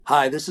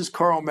Hi, this is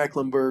Carl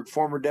Mecklenburg,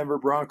 former Denver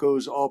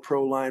Broncos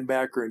All-Pro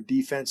linebacker and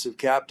defensive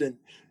captain.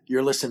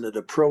 You're listening to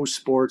the Pro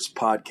Sports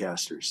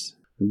Podcasters.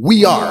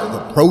 We are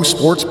the Pro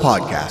Sports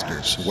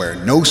Podcasters, where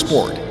no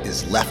sport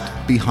is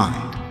left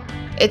behind.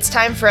 It's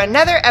time for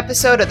another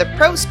episode of the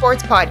Pro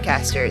Sports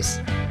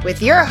Podcasters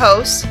with your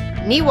hosts,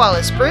 Nee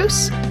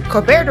Wallace-Bruce,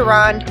 Corbert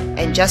Durand,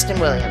 and Justin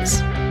Williams.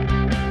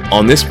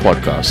 On this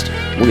podcast,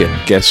 we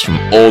have guests from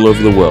all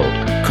over the world,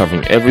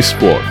 covering every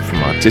sport from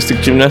artistic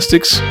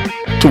gymnastics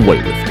to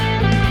weightlifting.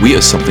 We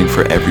have something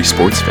for every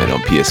sports fan on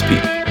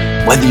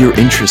PSP. Whether your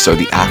interests are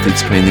the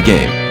athletes playing the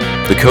game,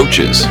 the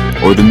coaches,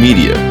 or the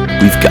media,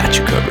 we've got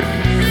you covered.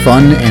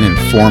 Fun and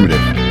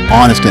informative,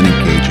 honest and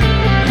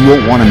engaging. You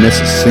won't want to miss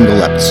a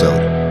single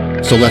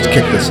episode. So let's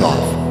kick this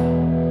off.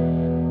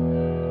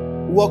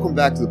 Welcome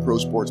back to the Pro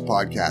Sports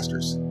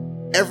Podcasters.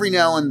 Every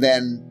now and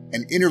then,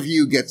 an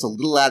interview gets a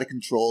little out of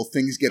control,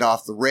 things get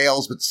off the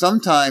rails, but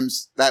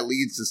sometimes that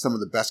leads to some of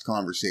the best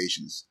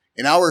conversations.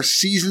 In our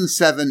Season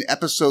 7,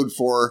 Episode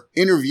 4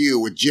 interview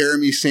with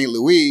Jeremy St.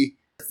 Louis,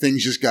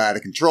 things just got out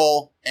of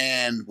control,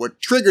 and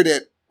what triggered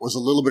it was a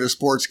little bit of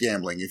sports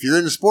gambling. If you're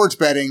into sports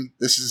betting,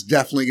 this is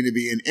definitely going to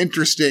be an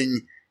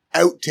interesting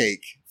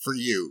outtake for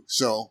you.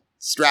 So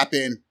strap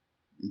in,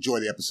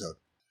 enjoy the episode.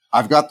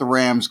 I've got the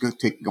Rams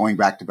going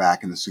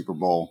back-to-back in the Super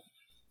Bowl.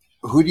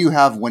 Who do you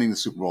have winning the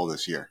Super Bowl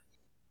this year?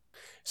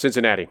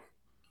 Cincinnati.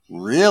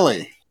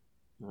 Really?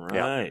 Right.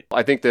 Yeah.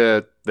 I think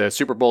the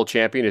Super Bowl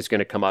champion is going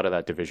to come out of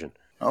that division.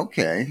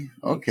 Okay.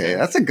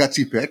 That's a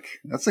gutsy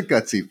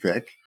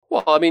pick.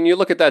 Well, I mean, you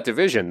look at that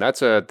division.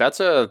 That's a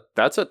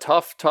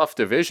tough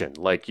division.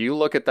 Like, you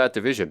look at that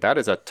division. That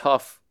is a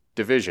tough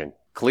division.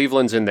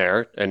 Cleveland's in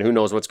there, and who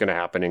knows what's going to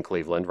happen in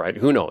Cleveland, right?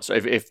 Who knows?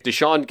 If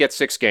Deshaun gets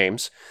 6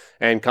 games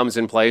and comes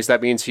and plays,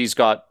 that means he's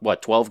got,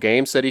 12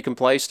 games that he can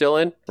play still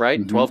in, right?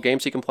 Mm-hmm. 12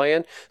 games he can play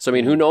in. So, I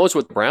mean, who knows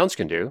what the Browns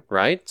can do,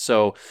 right?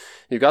 So,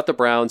 you've got the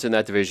Browns in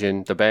that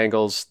division, the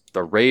Bengals,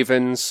 the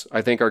Ravens,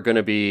 I think are going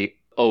to be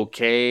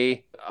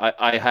okay.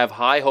 I have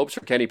high hopes for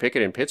Kenny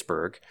Pickett in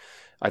Pittsburgh.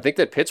 I think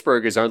that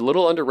Pittsburgh is a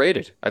little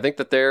underrated. I think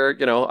that they're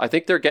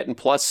getting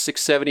plus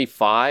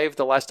 675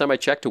 the last time I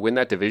checked to win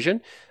that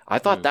division. I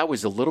thought that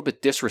was a little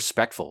bit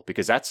disrespectful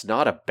because that's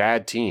not a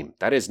bad team.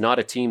 That is not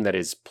a team that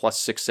is plus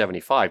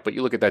 675. But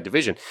you look at that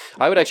division,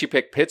 I would actually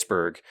pick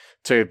Pittsburgh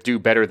to do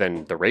better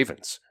than the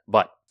Ravens.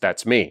 But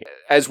that's me.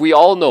 As we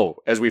all know,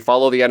 as we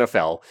follow the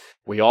NFL,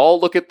 we all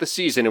look at the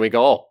season and we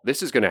go, oh,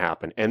 this is going to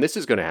happen, and this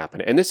is going to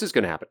happen, and this is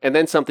going to happen. And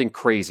then something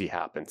crazy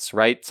happens,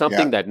 right?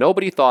 Something that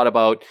nobody thought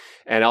about,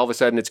 and all of a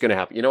sudden it's going to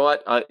happen. You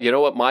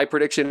know what my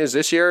prediction is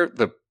this year?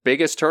 The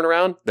biggest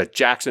turnaround? The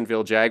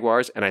Jacksonville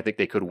Jaguars, and I think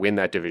they could win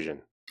that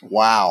division.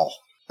 Wow.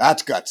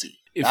 That's gutsy.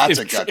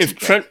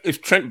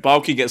 If Trent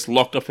Baalke gets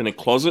locked up in a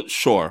closet,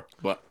 sure.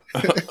 But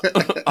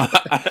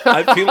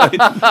I feel like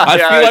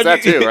that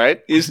too,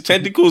 right? His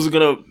tentacles are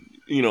gonna,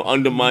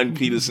 undermine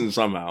Peterson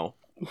somehow.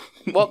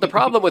 Well, the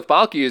problem with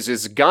Baalke is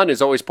his gun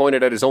is always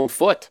pointed at his own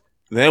foot.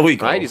 There we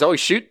go. Right? He's always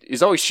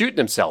shooting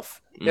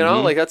himself. You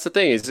know, like that's the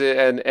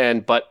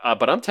thing. But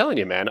I'm telling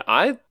you, man,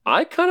 I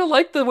kind of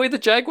like the way the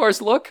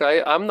Jaguars look.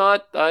 They're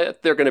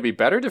going to be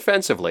better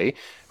defensively,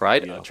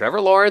 right? Yeah.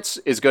 Trevor Lawrence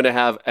is going to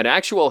have an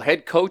actual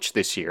head coach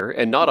this year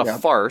and not a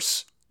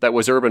farce that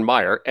was Urban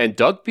Meyer. And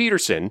Doug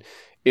Peterson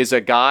is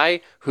a guy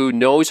who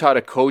knows how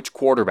to coach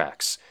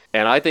quarterbacks.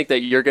 And I think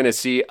that you're going to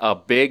see a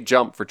big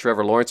jump for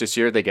Trevor Lawrence this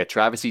year. They get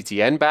Travis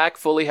Etienne back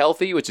fully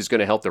healthy, which is going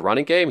to help the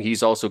running game.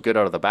 He's also good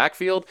out of the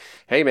backfield.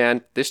 Hey,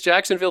 man, this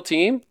Jacksonville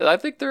team, I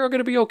think they're going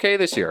to be okay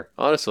this year,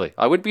 honestly.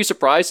 I wouldn't be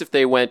surprised if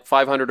they went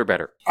 500 or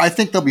better. I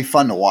think they'll be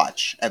fun to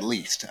watch, at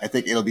least. I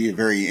think it'll be a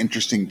very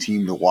interesting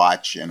team to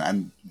watch. And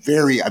I'm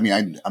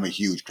a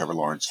huge Trevor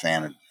Lawrence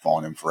fan and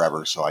following him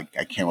forever, so I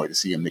can't wait to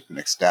see him make the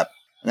next step.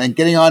 And then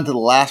getting on to the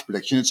last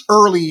prediction. It's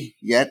early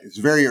yet. It's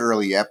very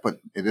early yet, but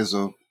it is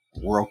a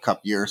World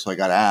Cup year, so I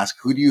got to ask,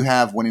 who do you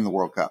have winning the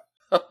World Cup?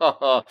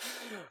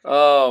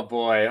 Oh,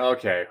 boy.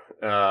 Okay.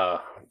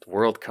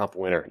 World Cup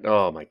winner.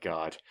 Oh, my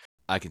God.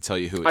 I can tell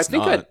you who it's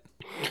not.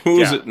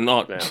 Who is it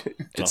not? Yeah.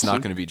 It's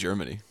not going to be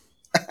Germany.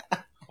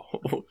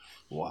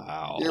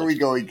 Wow. Here we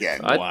go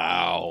again.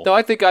 Wow. No,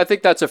 I think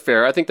that's a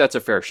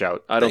fair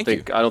shout. I don't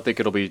think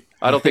it'll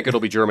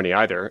be Germany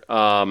either.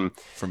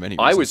 For many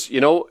reasons.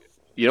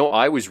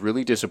 I was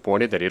really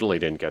disappointed that Italy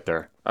didn't get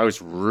there. I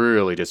was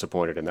really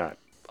disappointed in that.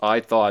 I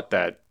thought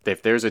that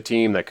if there's a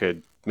team that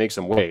could make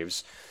some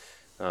waves,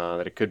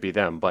 that it could be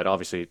them. But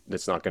obviously,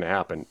 it's not going to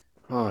happen.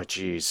 Oh,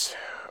 geez.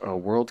 A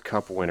World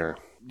Cup winner.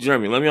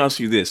 Jeremy, let me ask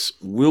you this.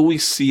 Will we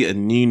see a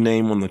new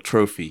name on the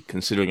trophy,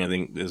 considering I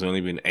think there's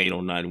only been 8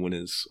 or 9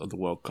 winners of the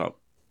World Cup?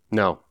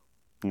 No.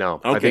 Okay.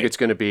 I think it's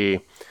going to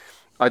be...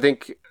 I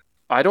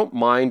don't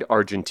mind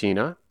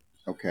Argentina.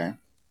 Okay.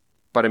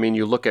 But, I mean,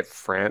 you look at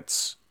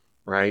France,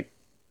 right?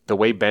 The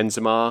way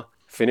Benzema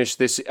finished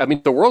this. I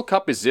mean, the World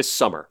Cup is this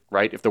summer,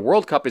 right? If the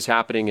World Cup is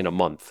happening in a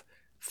month,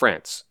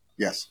 France.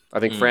 Yes. I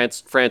think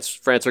France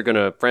are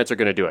gonna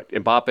do it.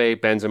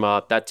 Mbappe,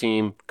 Benzema, that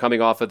team coming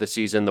off of the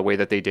season the way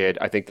that they did,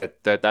 I think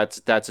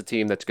that's a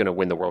team that's gonna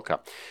win the World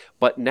Cup.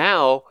 But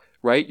now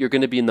right? You're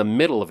going to be in the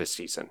middle of a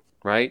season,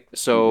 right?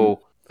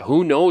 So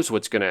who knows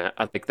what's going to,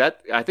 I think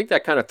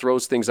that kind of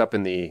throws things up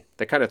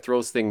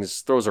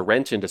throws a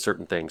wrench into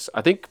certain things.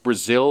 I think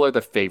Brazil are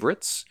the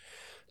favorites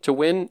to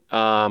win.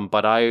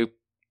 But I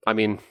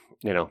mean,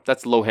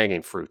 that's low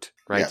hanging fruit,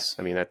 right? Yes.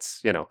 I mean,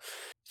 that's,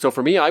 so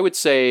for me, I would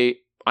say,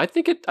 I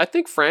think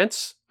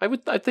France. I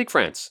think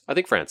France. I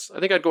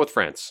think I'd go with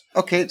France.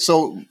 Okay,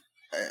 so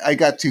I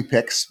got 2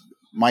 picks.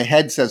 My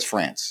head says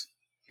France.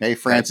 Okay,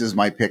 France is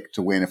my pick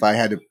to win. If I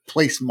had to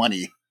place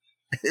money,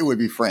 it would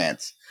be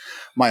France.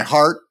 My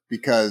heart,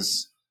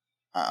 because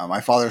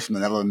my father's from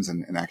the Netherlands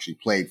and actually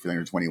played for the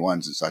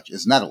under-21s and such,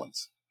 is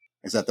Netherlands.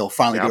 Is that they'll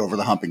finally get over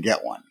the hump and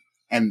get one.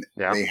 And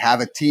they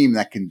have a team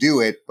that can do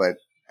it, but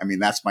I mean,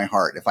 that's my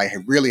heart. If I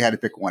really had to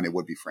pick one, it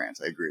would be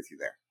France. I agree with you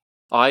there.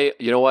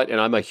 You know what? And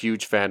I'm a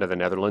huge fan of the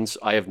Netherlands.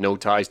 I have no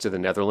ties to the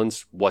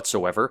Netherlands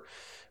whatsoever,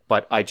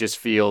 but I just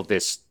feel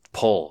this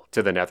pull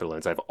to the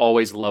Netherlands. I've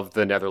always loved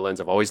the Netherlands.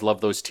 I've always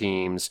loved those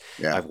teams.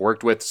 Yeah. I've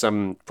worked with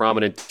some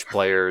prominent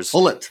players.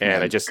 Pull it, and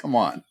man. I just come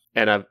on.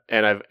 And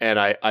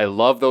I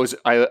love those.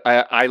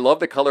 I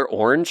love the color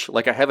orange.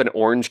 Like I have an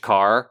orange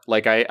car.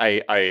 Like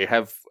I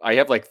have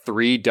like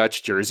 3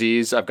 Dutch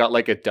jerseys. I've got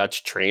like a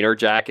Dutch trainer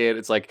jacket.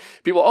 It's like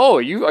people, oh,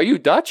 are you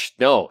Dutch?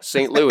 No,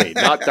 St. Louis,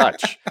 not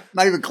Dutch.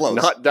 Not even close.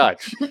 Not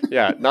Dutch.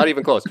 Yeah, not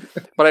even close.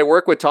 But I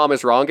work with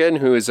Thomas Rongen,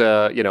 who is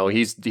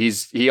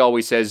he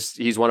always says,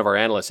 he's one of our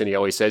analysts, and he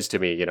always says to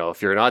me,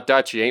 if you're not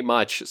Dutch, you ain't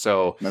much.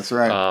 So that's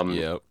right.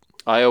 Yep.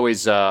 I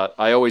always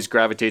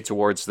gravitate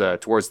towards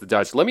the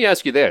Dutch. Let me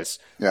ask you this: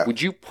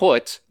 Would you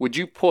put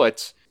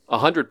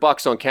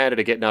 $100 on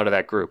Canada getting out of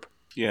that group?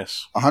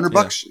 Yes.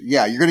 $100?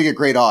 Yeah, you're going to get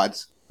great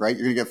odds, right?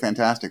 You're going to get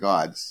fantastic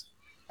odds.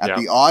 At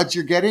the odds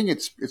you're getting,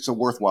 it's a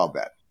worthwhile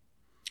bet.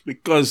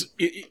 Because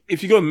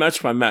if you go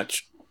match by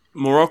match,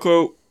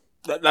 Morocco,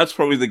 that's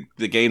probably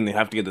the game they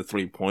have to get the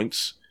 3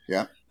 points.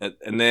 Yeah.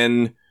 And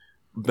then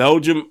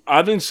Belgium,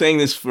 I've been saying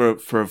this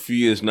for a few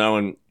years now,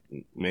 and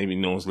maybe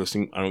no one's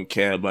listening, I don't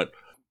care, but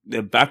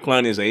their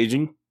backline is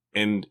aging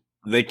and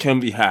they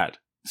can be had.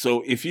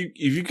 So if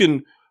you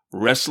can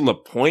wrestle a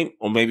point,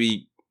 or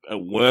maybe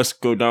at worst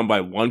go down by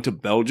 1 to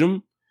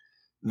Belgium,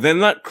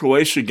 then that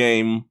Croatia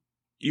game,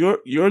 you're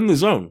in the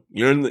zone.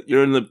 You're in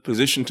the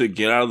position to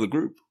get out of the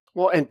group.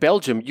 Well, and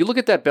Belgium, you look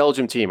at that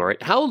Belgium team, all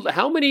right?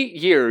 How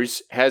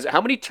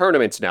many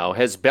tournaments now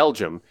has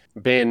Belgium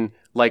been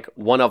like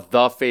one of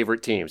the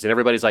favorite teams? And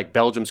everybody's like,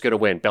 Belgium's going to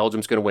win.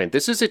 Belgium's going to win.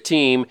 This is a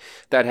team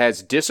that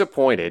has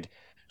disappointed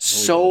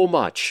so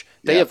much.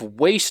 They have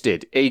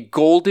wasted a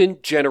golden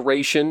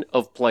generation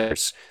of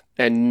players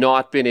and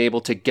not been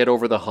able to get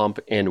over the hump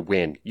and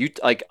win.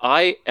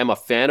 I am a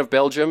fan of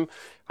Belgium.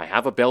 I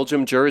have a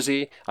Belgium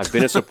jersey. I've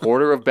been a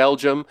supporter of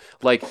Belgium.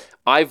 Like,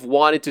 I've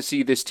wanted to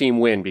see this team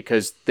win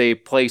because they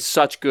play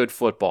such good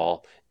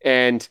football.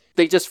 And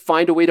they just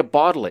find a way to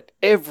bottle it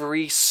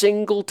every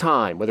single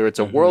time, whether it's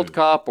a World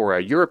Cup or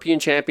a European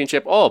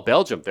Championship. Oh,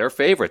 Belgium, they're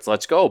favorites.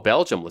 Let's go,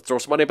 Belgium. Let's throw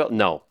some money about.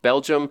 No,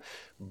 Belgium,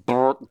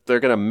 they're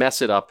going to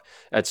mess it up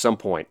at some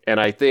point. And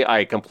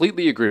I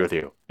completely agree with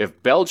you.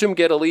 If Belgium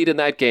get a lead in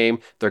that game,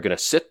 they're going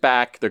to sit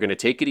back. They're going to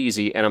take it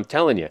easy. And I'm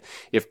telling you,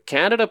 if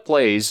Canada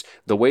plays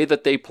the way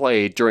that they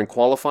played during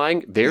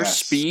qualifying, their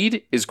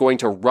speed is going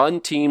to run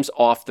teams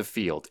off the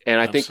field.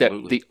 And I think that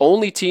the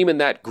only team in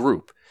that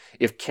group,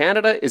 if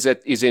Canada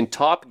is in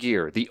top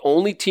gear, the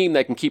only team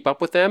that can keep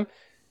up with them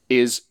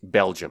is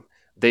Belgium.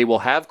 They will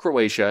have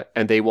Croatia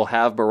and they will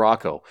have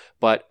Morocco.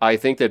 But I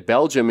think that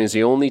Belgium is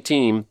the only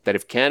team that,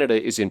 if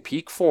Canada is in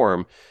peak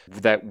form,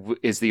 that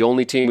is the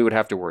only team we would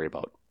have to worry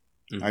about.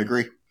 I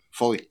agree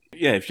fully.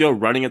 Yeah, if you're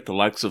running at the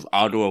likes of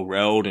Aldo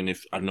Areld, and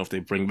I don't know if they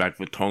bring back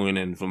Vertonghen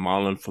and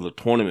Vermaelen for the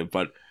tournament,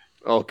 but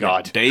oh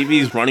god,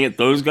 Davies running at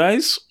those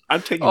guys,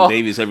 I'm taking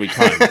Davies every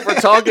time.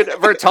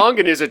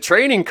 Vertonghen is a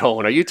training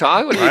cone. Are you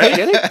talking? Are you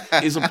kidding?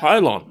 He's a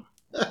pylon.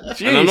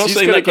 Jeez, and I'm not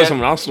saying that because I'm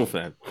an Arsenal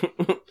fan.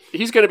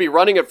 He's going to be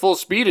running at full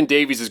speed, and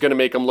Davies is going to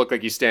make him look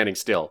like he's standing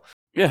still.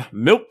 Yeah,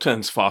 Milk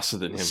turns faster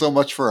than him. So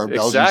much for our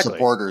Belgian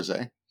supporters,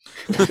 eh?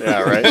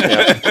 Yeah, right.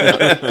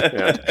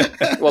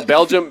 Yeah. Well,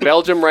 Belgium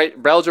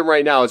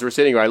right now, as we're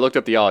sitting here, I looked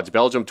up the odds.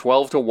 Belgium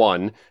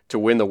 12-1 to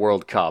win the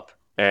World Cup.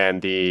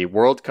 And the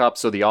World Cup,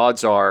 so the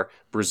odds are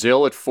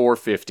Brazil at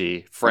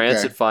 450,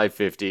 France at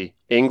 550,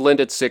 England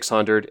at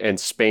 600, and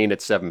Spain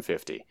at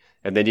 750.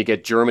 And then you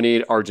get Germany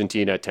and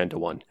Argentina at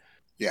 10-1.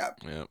 Yeah.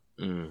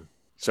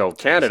 So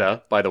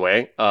Canada, by the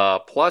way,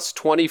 plus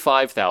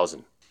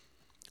 25,000.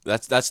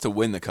 That's to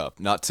win the cup,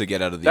 not to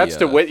get out of the. That's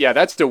to win. Yeah,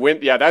 that's to win.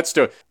 Yeah, that's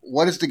to.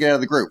 What is to get out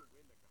of the group?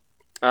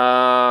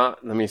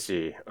 Let me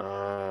see.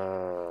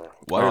 While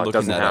you're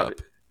looking that up,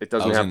 it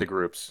doesn't have the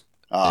groups.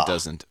 It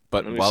doesn't.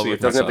 But while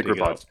it doesn't have the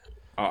group odds.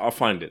 I'll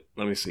find it.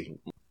 Let me see.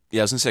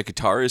 Yeah, I was going to say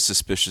Qatar is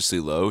suspiciously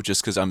low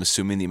just because I'm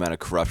assuming the amount of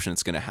corruption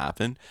that's going to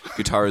happen.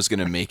 Qatar is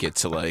going to make it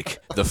to like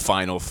the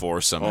Final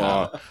Four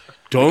somehow.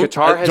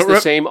 Qatar has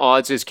the same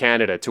odds as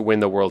Canada to win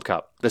the World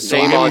Cup. The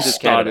same odds as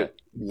Canada.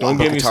 Don't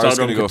get me started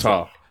on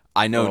Qatar.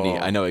 I know,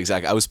 I know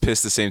exactly. I was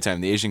pissed the same time.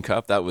 The Asian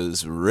Cup, that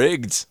was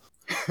rigged.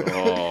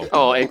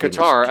 Oh, and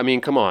Qatar. I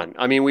mean, come on.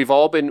 I mean,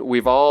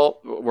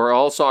 we're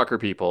all soccer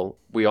people.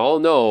 We all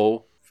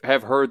know,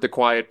 have heard the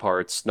quiet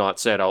parts not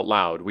said out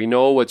loud. We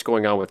know what's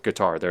going on with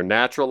Qatar. They're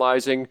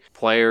naturalizing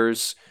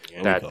players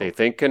that they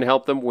think can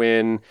help them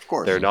win. Of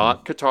course. They're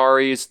not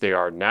Qataris. They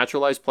are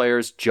naturalized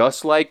players,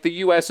 just like the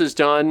U.S. has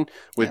done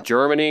with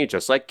Germany,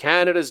 just like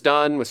Canada's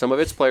done with some of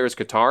its players.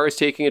 Qatar is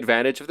taking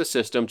advantage of the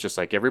system, just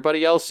like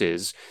everybody else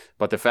is.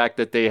 But the fact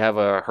that they have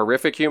a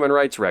horrific human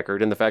rights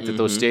record and the fact that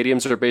those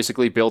stadiums are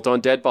basically built on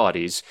dead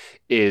bodies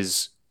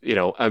is,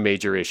 a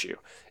major issue.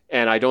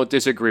 And I don't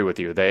disagree with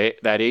you.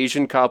 That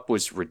Asian Cup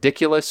was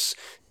ridiculous.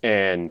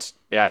 And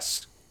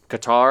yes,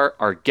 Qatar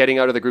are getting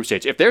out of the group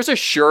stage. If there's a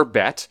sure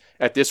bet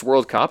at this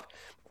World Cup,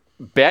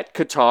 bet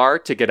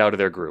Qatar to get out of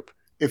their group.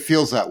 It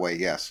feels that way,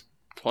 yes.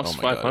 Plus Oh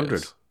my God, 500.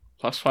 yes.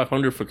 Plus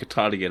 500 for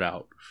Qatar to get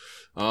out.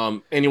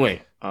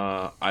 Anyway,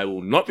 I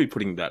will not be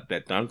putting that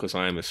bet down because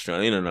I am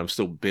Australian and I'm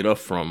still bitter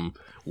from,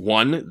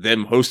 one,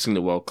 them hosting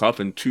the World Cup,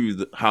 and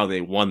two, how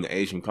they won the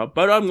Asian Cup.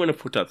 But I'm going to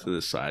put that to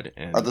the side.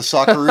 And Are the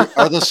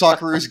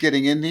Socceroos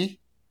getting in, Nee?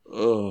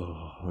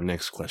 oh,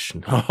 next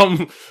question.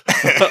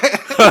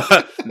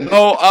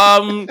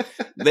 No,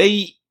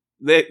 they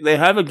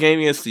have a game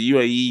against the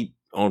UAE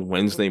on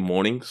Wednesday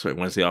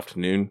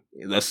afternoon.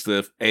 That's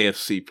the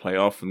AFC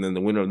playoff, and then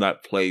the winner of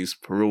that plays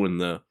Peru in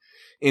the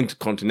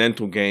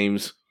Intercontinental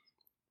games.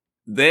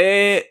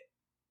 They're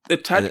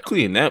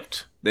tactically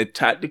inept. They're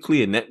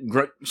tactically inept.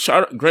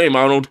 Shout out Graham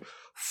Arnold,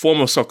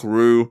 former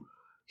Socceroo.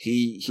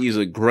 He's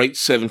a great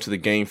 7 to the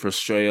game for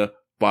Australia,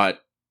 but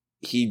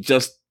he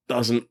just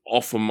doesn't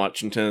offer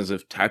much in terms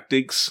of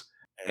tactics,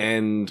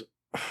 and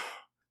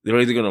they're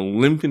either going to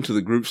limp into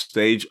the group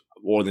stage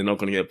or they're not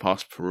going to get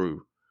past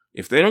Peru.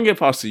 If they don't get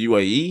past the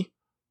UAE,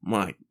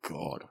 my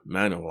God,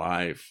 man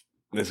alive,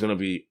 there's going to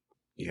be,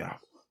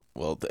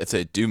 Well, if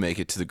they do make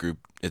it to the group,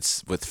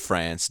 it's with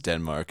France,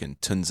 Denmark,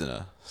 and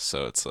Tunisia.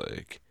 So it's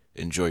like,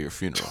 enjoy your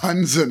funeral.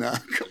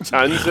 Tanzania.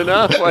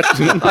 Tanzania? What?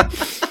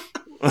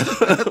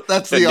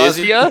 That's the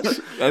Aussie.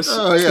 That's,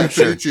 Oh yeah,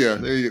 Sure. Tunisia.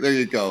 There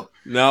you go.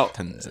 now,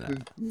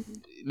 Tanzania.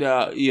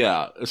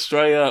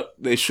 Australia,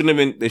 they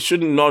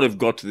should not have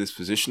got to this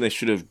position. They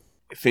should have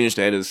finished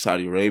ahead of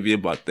Saudi Arabia,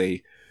 but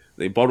they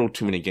bottled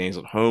too many games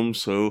at home,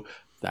 so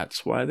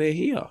that's why they're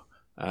here.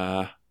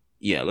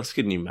 Let's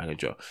get a new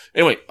manager.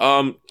 Anyway,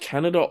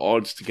 Canada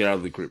odds to get out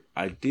of the group.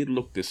 I did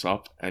look this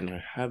up, and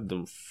I have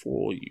them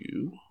for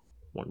you.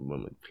 One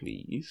moment,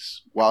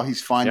 please. While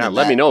he's finding Yeah,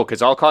 let that- me know,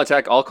 because I'll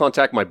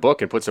contact my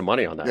book and put some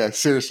money on that. Yeah,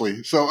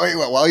 seriously. So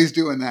anyway, while he's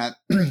doing that,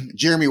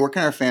 Jeremy, where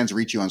can our fans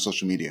reach you on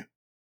social media?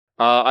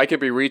 I can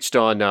be reached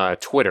on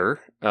Twitter.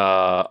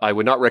 I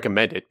would not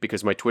recommend it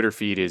because my Twitter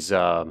feed is,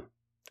 let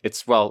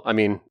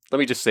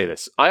me just say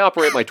this. I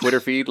operate my Twitter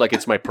feed like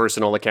it's my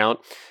personal account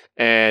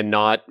and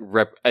not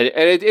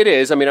it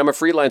is. I mean, I'm a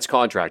freelance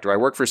contractor. I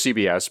work for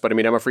CBS, but I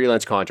mean, I'm a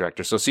freelance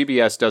contractor. So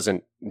CBS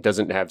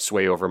doesn't have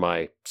sway over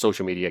my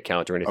social media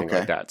account or anything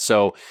like that.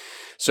 So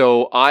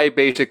I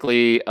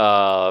basically,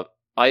 I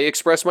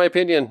express my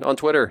opinion on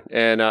Twitter,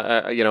 and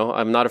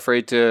I'm not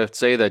afraid to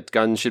say that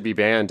guns should be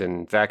banned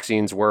and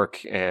vaccines work,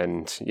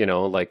 and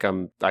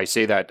I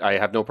say that I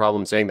have no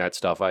problem saying that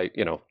stuff.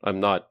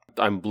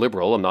 I'm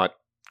liberal. I'm not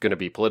going to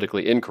be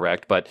politically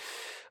incorrect, but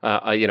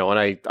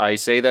I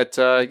say that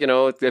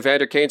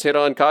Evander Kane's hit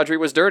on Kadri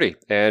was dirty,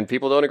 and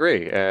people don't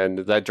agree, and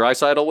that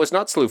Draisaitl was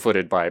not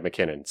slew-footed by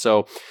McKinnon.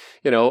 So,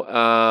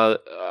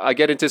 I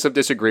get into some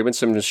disagreements,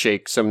 some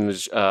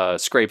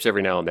scrapes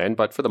every now and then,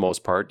 but for the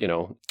most part,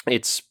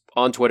 it's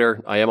on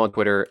Twitter. I am on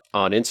Twitter.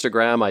 On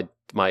Instagram,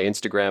 my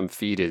Instagram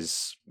feed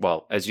is,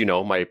 well, as you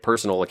know, my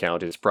personal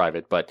account is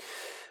private, but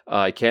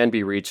I can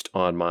be reached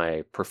on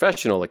my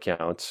professional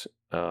account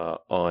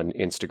on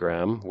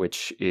Instagram,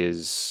 which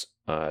is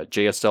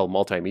JSL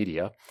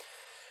Multimedia.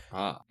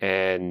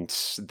 And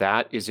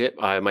that is it.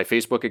 My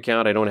Facebook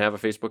account, I don't have a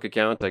Facebook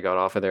account. I got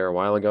off of there a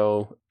while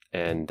ago.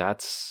 And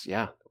that's,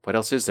 what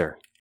else is there?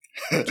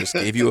 Just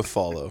gave you a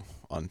follow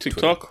on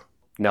TikTok? Twitter.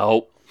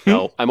 No.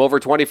 I'm over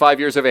 25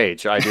 years of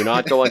age. I do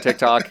not go on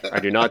TikTok. I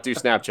do not do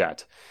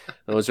Snapchat.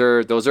 Those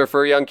are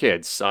for young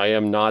kids. I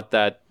am not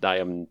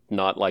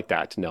like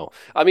that. No.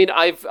 I mean,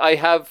 I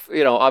have,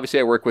 obviously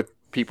I work with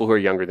people who are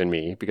younger than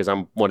me because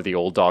I'm one of the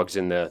old dogs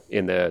in the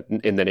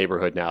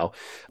neighborhood now.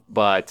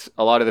 But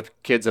a lot of the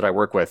kids that I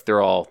work with, they're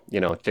all,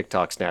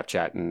 TikTok,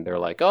 Snapchat, and they're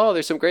like, "Oh,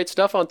 there's some great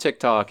stuff on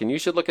TikTok and you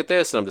should look at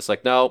this." And I'm just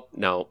like, no.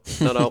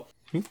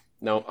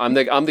 No, I'm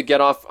the get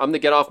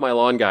off my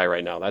lawn guy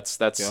right now. That's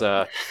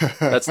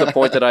the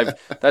point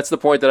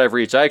that I've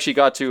reached. I actually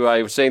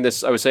I was saying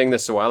this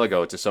a while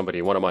ago to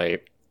somebody, one of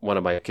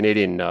my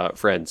Canadian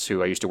friends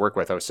who I used to work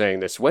with. I was saying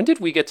this. When did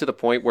we get to the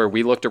point where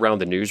we looked around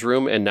the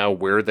newsroom and now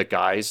we're the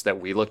guys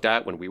that we looked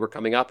at when we were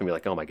coming up and be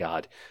like, "Oh my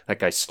God, that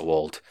guy's so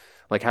old."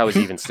 Like, how is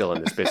he even still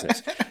in this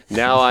business?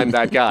 Now I'm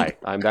that guy.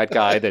 I'm that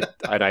guy that,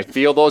 and I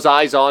feel those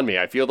eyes on me.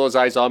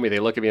 They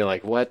look at me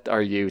like, what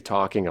are you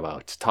talking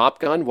about? Top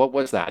Gun? What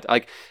was that?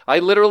 Like, I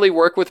literally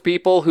work with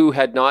people who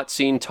had not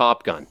seen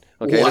Top Gun.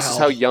 Okay, This is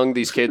how young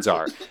these kids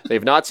are.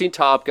 They've not seen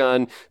Top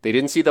Gun. They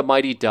didn't see the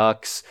Mighty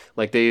Ducks.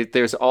 Like,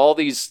 there's all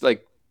these,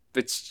 like,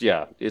 it's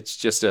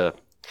just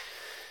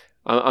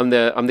I'm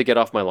the get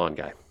off my lawn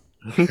guy.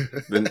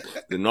 the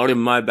not in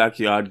my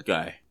backyard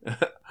guy.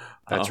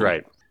 That's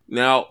right.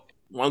 Now,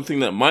 one thing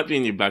that might be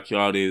in your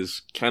backyard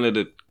is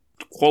Canada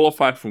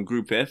qualify from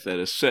Group F at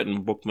a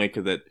certain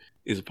bookmaker that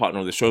is a partner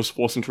of the show,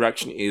 Sports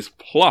Interaction, is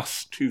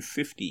plus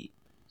 250.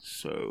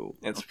 So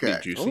that's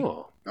pretty juicy.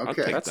 Oh,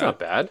 okay. That's not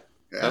bad.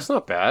 Yeah. That's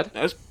not bad.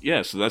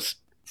 So that's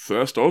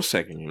first or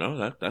second,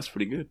 that's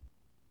pretty good.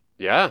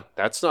 Yeah,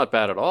 that's not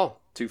bad at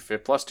all.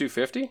 Plus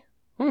 250?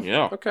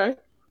 Yeah. Okay.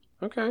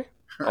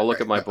 I'll look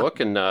at my book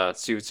and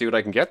see what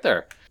I can get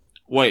there.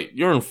 Wait,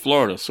 you're in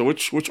Florida, so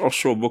which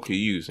offshore book are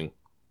you using?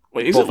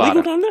 Wait, is Bovada. it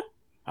legal down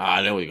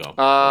there? There we go.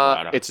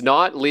 It's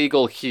not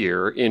legal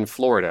here in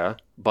Florida,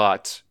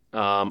 but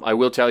I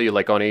will tell you,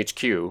 like on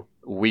HQ,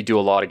 we do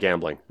a lot of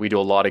gambling. We do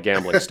a lot of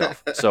gambling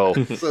stuff. So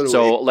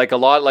like a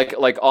lot,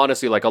 like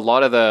honestly, like a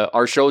lot of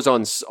our shows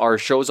on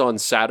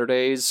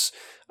Saturdays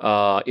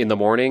in the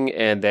morning,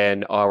 and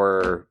then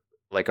our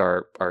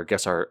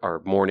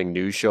morning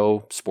news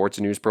show, sports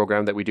news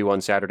program that we do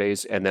on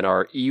Saturdays, and then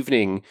our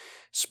evening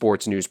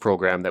sports news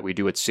program that we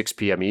do at 6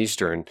 p.m.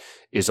 Eastern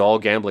is all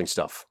gambling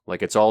stuff.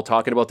 Like, it's all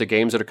talking about the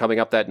games that are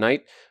coming up that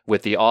night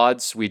with the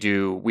odds.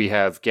 We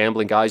have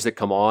gambling guys that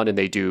come on and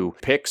they do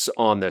picks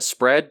on the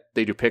spread.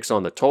 They do picks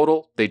on the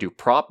total. They do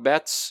prop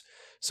bets.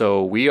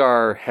 So we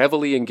are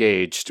heavily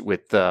engaged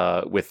with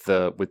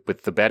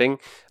the betting,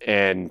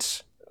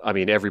 and I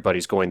mean,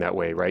 everybody's going that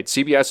way, right?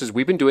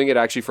 we've been doing it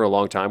actually for a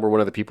long time. We're one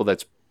of the people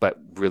that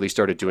really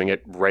started doing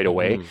it right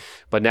away.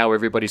 But now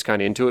everybody's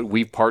kind of into it.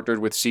 We've partnered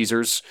with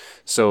Caesars.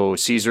 So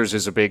Caesars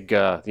is a big,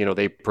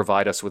 they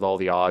provide us with all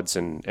the odds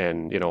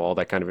and all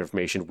that kind of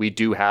information. We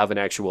do have an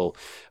actual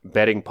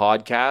betting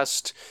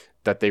podcast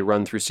that they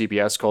run through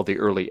CBS called The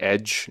Early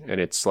Edge, and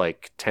it's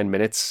like 10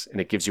 minutes,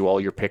 and it gives you all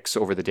your picks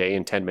over the day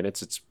in 10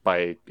 minutes. It's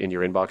in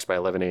your inbox by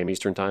 11 a.m.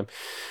 Eastern time,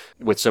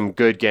 with some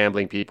good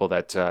gambling people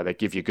that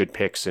give you good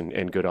picks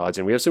and good odds.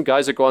 And we have some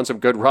guys that go on some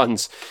good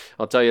runs.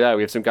 Our tell you that.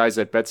 We have some guys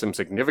that bet some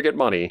significant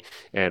money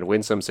and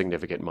win some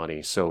significant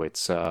money. So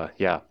it's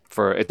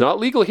it's not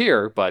legal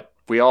here, but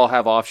we all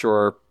have our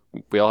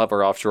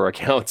offshore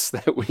accounts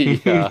that we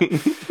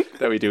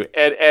that we do.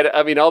 And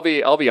I mean, I'll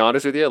be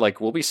honest with you, like,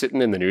 we'll be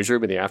sitting in the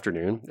newsroom in the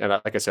afternoon, and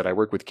like I said, I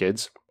work with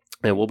kids,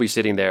 and we'll be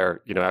sitting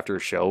there, after a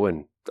show,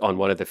 and on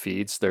one of the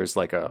feeds there's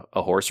like a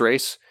horse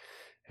race,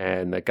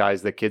 and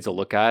the kids will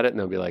look at it and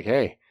they'll be like,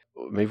 hey,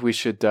 maybe we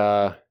should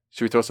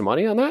we throw some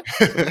money on that?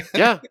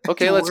 Yeah,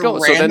 okay, let's go.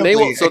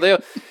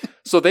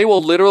 So then they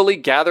will literally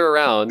gather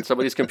around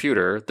somebody's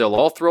computer. They'll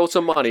all throw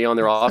some money on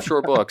their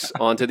offshore books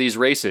onto these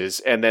races,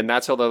 and then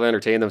that's how they'll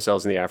entertain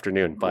themselves in the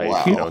afternoon by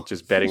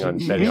just betting on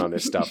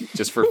this stuff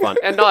just for fun.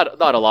 And not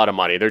a lot of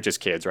money. They're just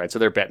kids, right? So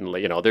they're betting,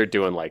 they're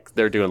doing like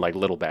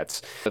little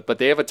bets. But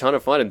they have a ton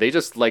of fun, and they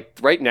just, like,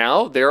 right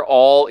now they're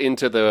all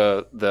into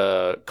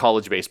the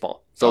college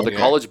baseball. So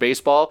college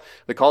baseball,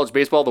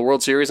 the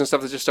World Series and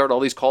stuff that just started, all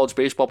these college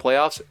baseball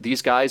playoffs,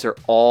 these guys are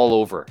all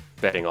over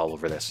betting all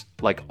over this,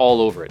 like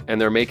all over it.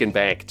 And they're making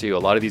bank too. A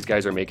lot of these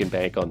guys are making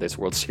bank on this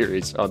World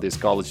Series, on this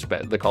college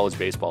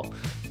baseball.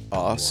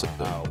 Awesome.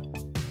 Wow.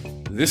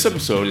 This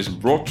episode is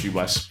brought to you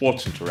by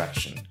Sports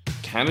Interaction,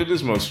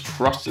 Canada's most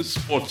trusted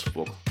sports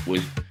book,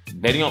 with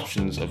betting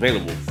options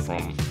available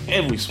from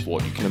every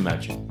sport you can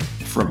imagine.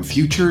 From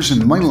futures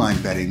and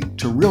moneyline betting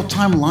to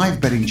real-time live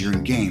betting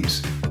during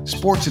games,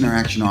 Sports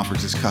Interaction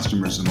offers its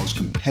customers the most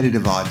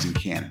competitive odds in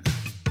Canada.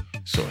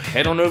 So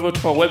head on over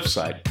to our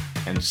website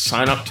and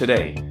sign up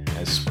today,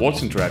 as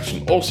Sports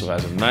Interaction also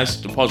has a nice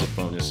deposit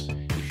bonus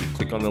if you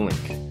click on the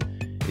link.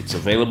 It's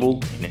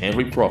available in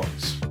every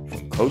province,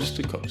 from coast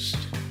to coast.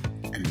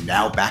 And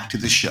now back to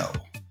the show.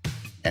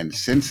 And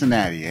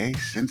Cincinnati,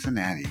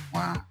 Cincinnati,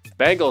 wow.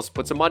 Bengals,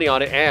 put some money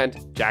on it,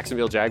 and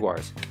Jacksonville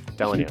Jaguars.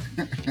 Telling you.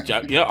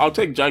 Yeah, I'll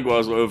take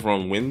Jaguars over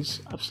on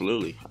wins.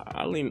 Absolutely.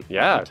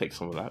 I'll take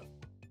some of that.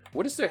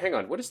 What is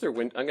their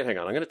win? I'm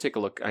gonna take a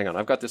look. Hang on,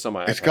 I've got this on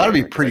my. It's got to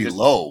be pretty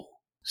low.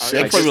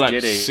 Probably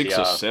like 6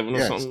 or 7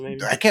 or something.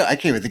 Maybe. I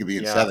can't even think of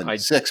being 7.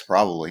 6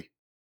 probably.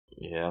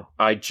 Yeah.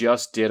 I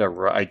just did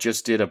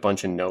a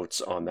bunch of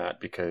notes on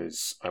that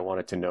because I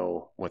wanted to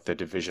know what the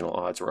divisional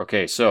odds were.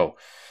 Okay, so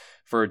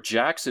for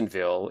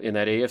Jacksonville in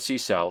that AFC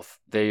South,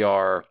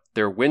 their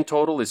win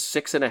total is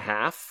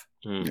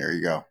 6.5. There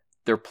you go.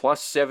 They're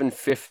plus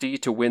 750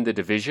 to win the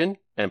division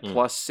and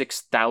plus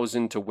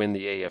 6,000 to win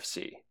the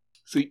AFC.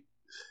 See,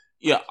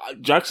 yeah,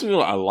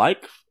 Jacksonville I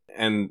like,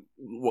 and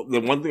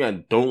the one thing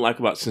I don't like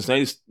about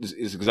Cincinnati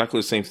is exactly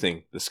the same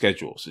thing, the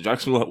schedule. So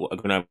Jacksonville are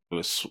going to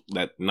have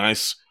that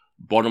nice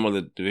bottom of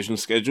the division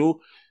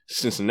schedule.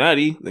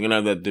 Cincinnati, they're going to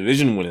have that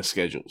division winner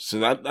schedule. So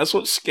that's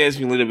what scares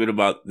me a little bit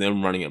about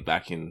them running it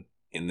back in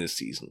this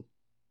season.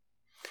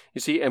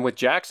 You see, and with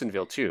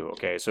Jacksonville too,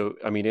 okay, so,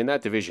 I mean, in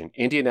that division,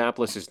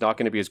 Indianapolis is not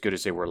going to be as good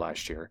as they were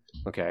last year,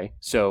 okay?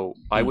 So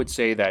I would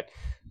say that,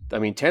 I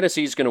mean,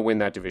 Tennessee's going to win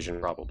that division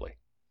probably.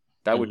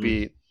 That would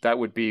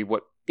be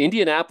what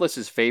Indianapolis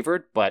is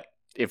favored, but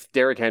if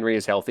Derrick Henry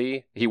is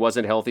healthy, he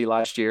wasn't healthy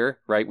last year,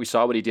 right? We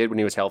saw what he did when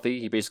he was healthy.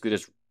 He basically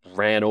just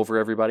ran over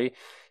everybody.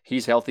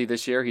 He's healthy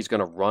this year. He's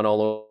going to run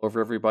all over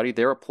everybody.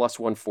 They're a plus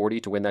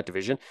 140 to win that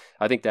division.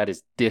 I think that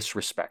is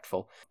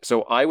disrespectful.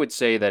 So I would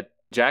say that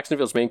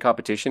Jacksonville's main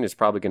competition is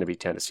probably going to be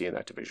Tennessee in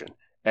that division.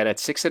 And at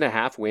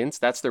 6.5 wins,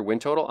 that's their win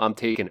total. I'm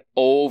taking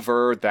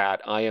over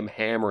that. I am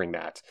hammering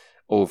that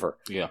over.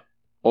 Yeah.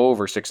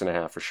 Over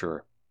 6.5 for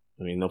sure.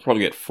 I mean, they'll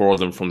probably get 4 of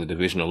them from the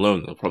division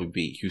alone. They'll probably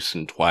beat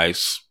Houston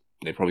twice.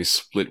 They probably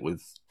split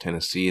with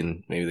Tennessee,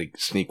 and maybe they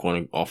sneak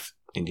one off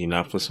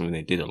Indianapolis. I mean,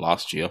 they did it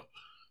last year,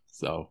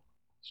 so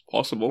it's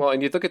possible. Well,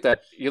 and you look at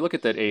that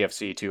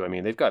AFC too. I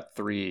mean, they've got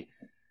three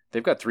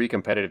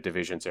competitive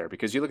divisions there,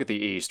 because you look at the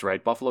East,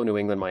 right? Buffalo, New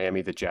England,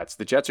 Miami, the Jets.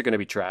 The Jets are going to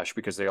be trash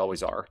because they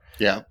always are.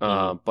 Yeah.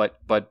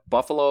 But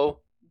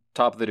Buffalo,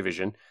 top of the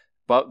division,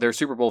 but they're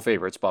Super Bowl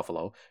favorites.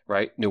 Buffalo,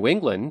 right? New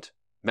England.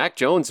 Mac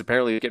Jones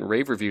apparently getting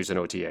rave reviews in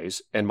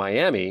OTAs, and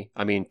Miami.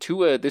 I mean,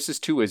 Tua. This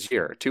is Tua's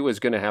year. Tua's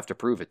going to have to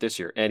prove it this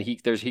year, and he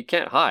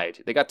can't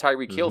hide. They got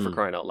Tyreek Hill for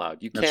crying out loud.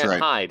 You can't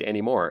hide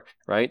anymore,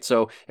 right?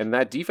 So, and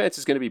that defense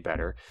is going to be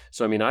better.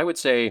 So, I mean, I would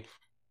say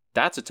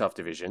that's a tough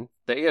division.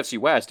 The AFC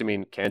West. I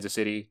mean, Kansas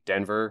City,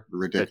 Denver,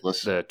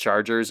 ridiculous. The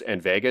Chargers,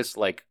 and Vegas.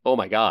 Like, oh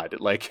my God!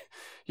 Like,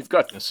 you've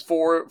got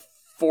four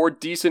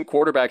decent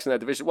quarterbacks in that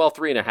division. Well,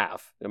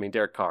 3.5. I mean,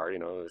 Derek Carr.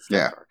 It's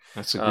Derek Carr.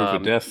 That's a group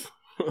of death.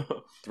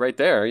 Right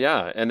there,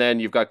 yeah. And then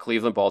you've got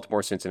Cleveland,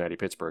 Baltimore, Cincinnati,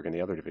 Pittsburgh in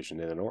the other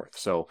division in the North.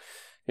 So,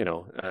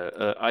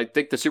 I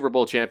think the Super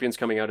Bowl champions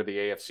coming out of the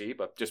AFC,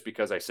 but just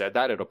because I said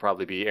that, it'll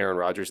probably be Aaron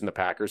Rodgers and the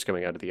Packers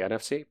coming out of the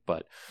NFC.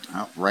 But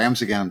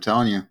Rams again, I'm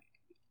telling you.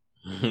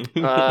 I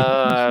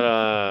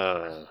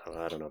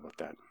don't know about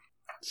that.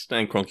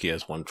 Stan Kroenke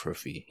has 1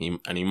 trophy, he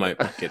might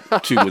get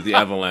 2 with the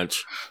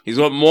Avalanche. He's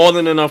got more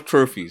than enough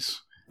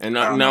trophies, and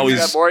now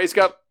he's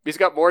got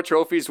more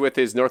trophies with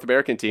his North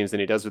American teams than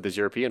he does with his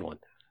European one.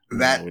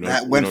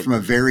 That went from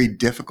a very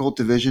difficult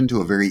division to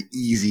a very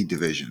easy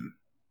division.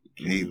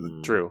 Okay?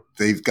 True.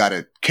 They've got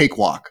a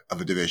cakewalk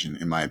of a division,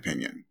 in my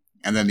opinion.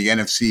 And then the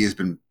NFC has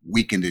been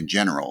weakened in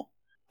general.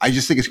 I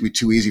just think it's going to be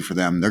too easy for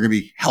them. They're going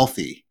to be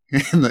healthy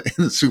in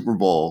the Super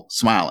Bowl,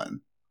 smiling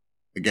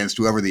against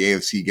whoever the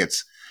AFC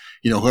gets,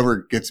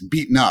 whoever gets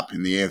beaten up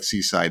in the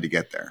AFC side to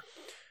get there.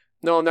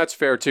 No, and that's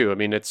fair too. I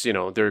mean, it's,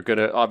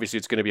 obviously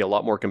it's going to be a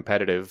lot more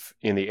competitive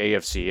in the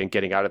AFC, and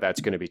getting out of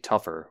that's going to be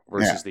tougher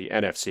versus the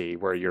NFC,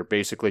 where you're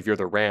basically, if you're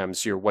the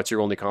Rams, what's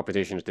your only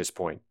competition at this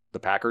point? The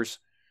Packers?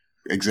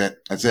 That's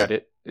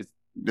it.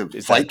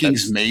 The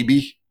Vikings,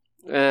 maybe.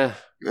 Bucks.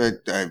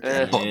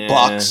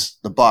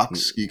 The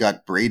Bucks. You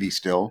got Brady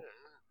still.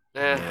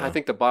 I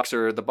think the Bucks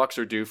are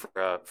due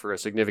for a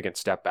significant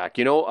step back.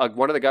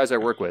 One of the guys I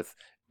work with,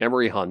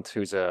 Emery Hunt,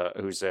 who's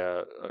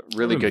a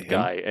really good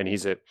guy, and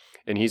he's one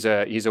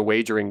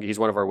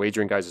of our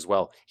wagering guys as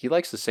well. He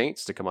likes the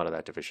Saints to come out of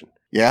that division.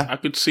 Yeah, I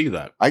could see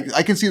that.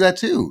 I can see that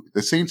too.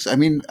 The Saints. I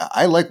mean,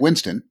 I like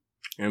Winston.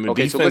 And the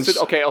defense, so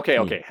listen. Okay.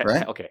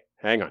 Right? Okay.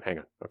 Hang on.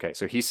 Okay,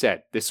 so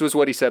this was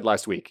what he said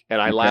last week, and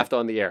I laughed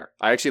on the air.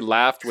 I actually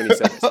laughed when he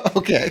said this.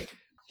 Okay.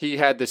 He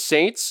had the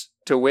Saints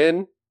to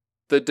win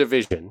the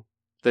division,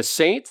 the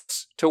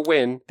Saints to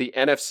win the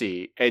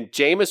NFC, and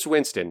Jameis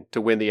Winston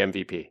to win the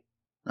MVP.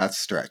 That's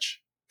a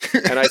stretch.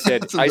 And I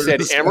said,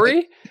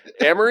 Emery,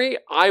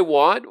 I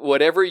want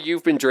whatever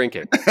you've been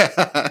drinking.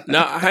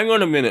 Now, hang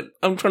on a minute.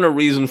 I'm trying to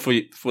reason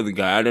for the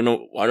guy. I don't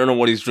know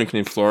what he's drinking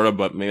in Florida,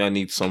 but maybe I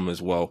need some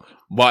as well.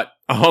 But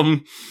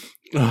Alvin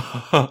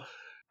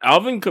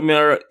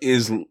Kamara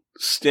is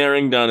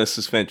staring down a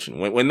suspension.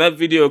 When that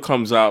video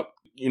comes out,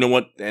 you know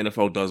what the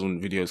NFL does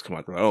when videos come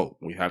out? They're like, oh,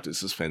 we have to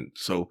suspend.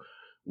 So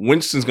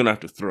Winston's going to have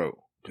to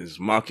throw because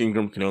Mark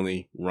Ingram can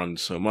only run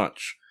so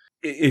much.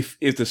 If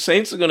the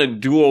Saints are going to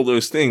do all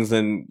those things,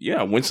 then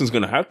yeah, Winston's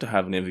going to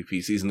have an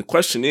MVP season. The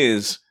question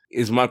is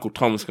Michael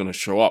Thomas going to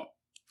show up?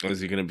 Or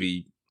is he going to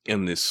be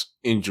in this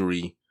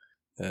injury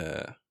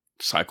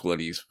cycle that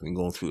he's been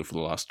going through for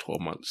the last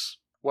 12 months?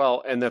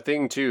 Well, and the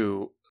thing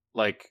too,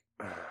 like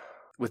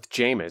with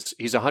Jameis,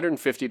 he's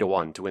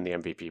 150-1 to win the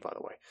MVP, by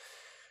the way.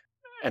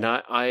 And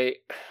I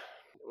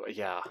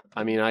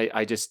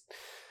just,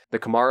 the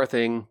Kamara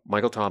thing,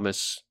 Michael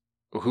Thomas,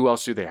 who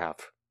else do they have?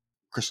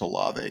 Chris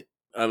Olave.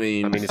 I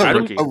mean, it's a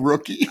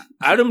rookie.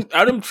 Adam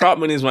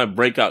Troutman is my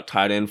breakout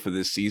tight end for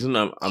this season.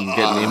 I'm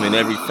getting him in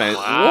every fan.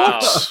 Wow.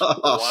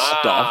 What?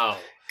 Stop.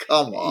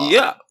 Come on.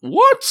 Yeah.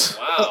 What?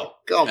 Wow.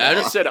 Come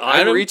Adam on. said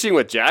I'm reaching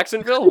with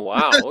Jacksonville?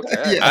 Wow.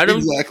 Okay. Yeah,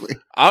 exactly.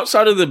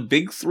 Outside of the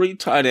big 3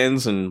 tight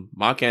ends and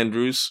Mark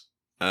Andrews,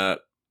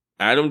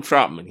 Adam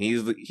Troutman,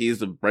 he's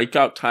the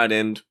breakout tight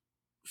end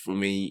for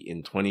me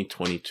in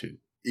 2022.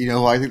 You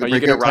know, I think Are you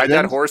going to ride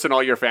that horse in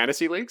all your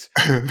fantasy leagues?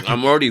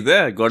 I'm already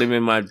there. Got him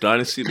in my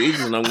dynasty leagues,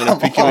 and I'm going to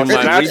pick him in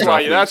my That's league why.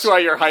 offense. That's why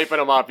you're hyping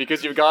him up,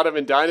 because you've got him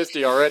in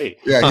dynasty already.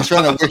 Yeah, he's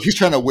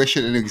trying to wish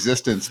it in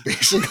existence,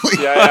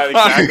 basically. Yeah,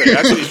 exactly.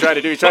 That's what he's trying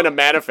to do. He's trying to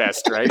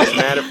manifest, right? He's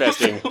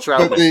manifesting But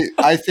Troutman.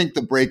 I think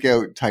the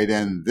breakout tight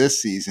end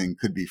this season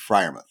could be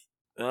Freiermuth,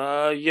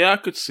 Yeah, I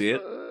could see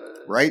it.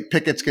 right?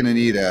 Pickett's going to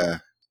need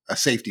a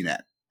safety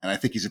net, and I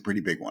think he's a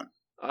pretty big one.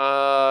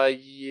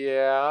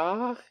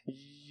 Yeah.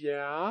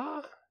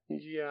 I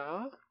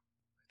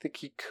think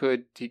he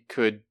could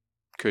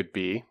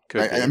be.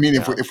 I mean,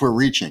 if we're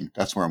reaching,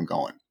 that's where I'm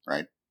going,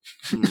 right?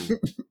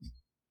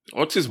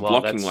 What's his Well,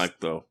 blocking that's-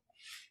 like, though?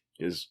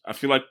 I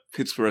feel like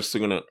Pittsburgh is still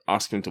going to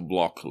ask him to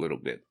block a little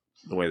bit,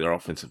 the way their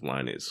offensive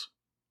line is,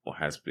 or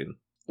has been.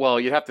 Well,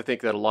 you'd have to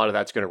think that a lot of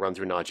that's going to run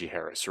through Najee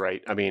Harris,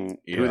 right? I mean,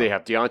 who Yeah. they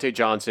have? Deontay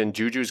Johnson,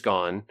 Juju's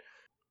gone.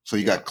 So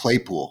you got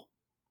Claypool.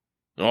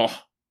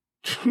 Oh.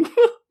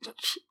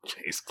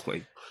 Chase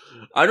Clay.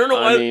 I don't know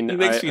I why mean, he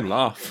makes me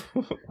laugh.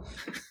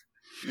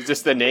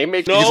 Just the name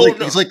makes No.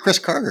 He's like Chris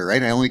Carter,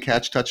 right? I only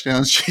catch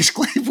touchdowns, Chase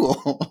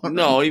Claypool.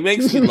 No, he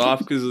makes me laugh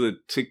because of the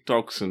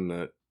TikToks and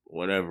the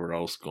whatever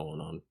else going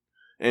on.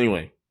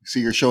 Anyway, So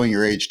you're showing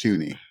your age too,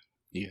 Nee.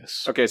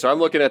 yes. Okay, so I'm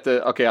looking at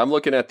the.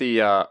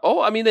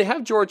 I mean, they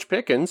have George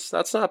Pickens.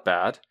 That's not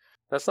bad.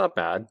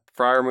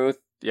 Freiermuth,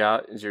 yeah,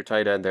 is your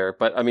tight end there.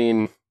 But I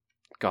mean,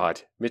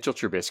 God, Mitchell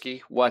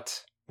Trubisky,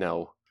 what?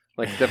 No.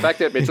 Like, the fact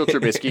that Mitchell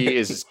Trubisky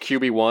is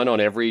QB1 on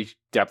every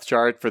depth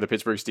chart for the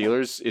Pittsburgh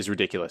Steelers is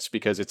ridiculous,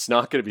 because it's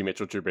not going to be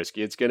Mitchell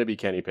Trubisky. It's going to be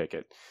Kenny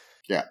Pickett.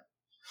 Yeah.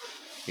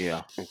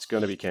 It's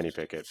going to be Kenny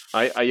Pickett.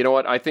 I you know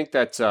what? I think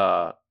that,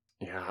 I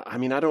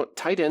mean,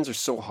 tight ends are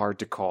so hard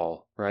to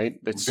call, right?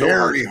 It's so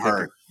Very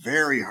hard.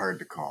 very hard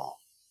to call.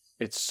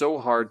 It's so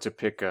hard to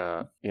pick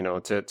to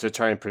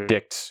try and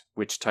predict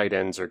which tight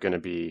ends are going to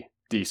be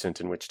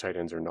decent and which tight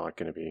ends are not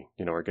going to be,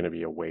 are going to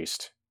be a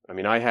waste. I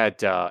mean, I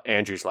had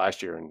Andrews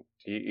last year, and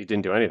he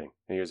didn't do anything.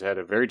 He had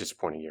a very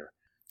disappointing year.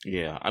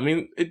 Yeah, I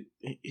mean,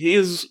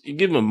 you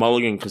give him a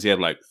mulligan because he had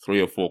like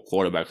 3 or 4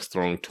 quarterbacks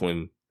thrown to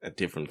him at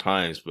different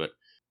times. But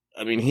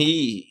I mean,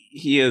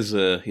 he's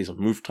a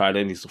move tight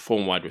end. He's a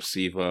former wide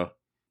receiver.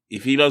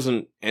 If he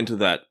doesn't enter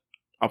that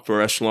upper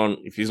echelon,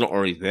 if he's not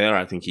already there,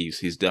 I think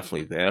he's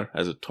definitely there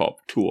as a top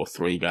 2 or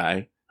 3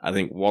 guy. I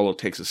think Waller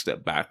takes a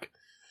step back,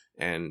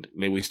 and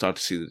maybe we start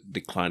to see the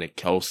decline of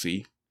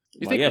Kelsey.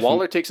 You think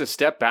Waller takes a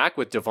step back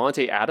with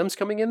Devontae Adams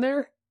coming in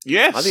there?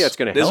 Yes. I think that's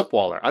going to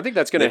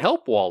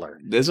help Waller.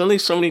 There's only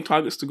so many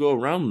targets to go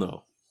around,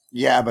 though.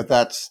 Yeah, but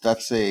that's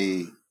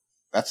a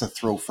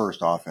throw first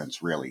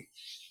offense, really.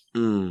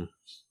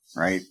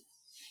 Right?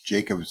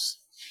 Jacobs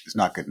is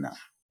not good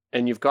enough.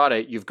 And you've got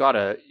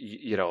to,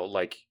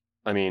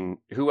 I mean,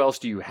 who else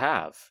do you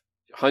have?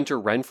 Hunter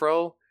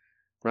Renfrow,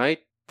 right?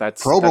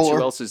 That's who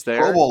else is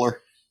there. Pro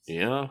Bowler.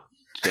 Yeah.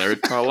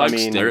 Derek Carr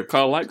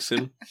likes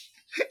him.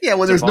 Yeah,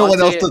 well, there's no one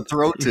else to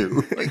throw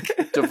to.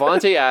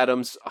 Devontae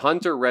Adams,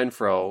 Hunter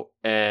Renfrow,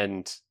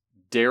 and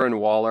Darren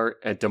Waller,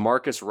 and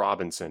Demarcus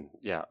Robinson.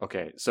 Yeah,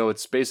 okay. So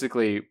it's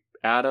basically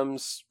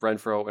Adams,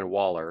 Renfrow, and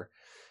Waller.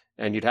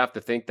 And you'd have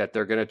to think that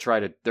they're going to try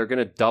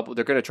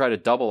to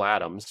double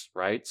Adams,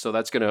 right? So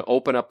that's going to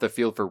open up the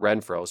field for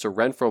Renfrow. So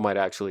Renfrow might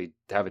actually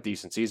have a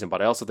decent season,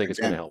 but I also think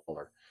it's going to help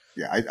Waller.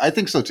 Yeah, I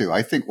think so too.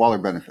 I think Waller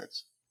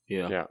benefits.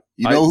 Yeah.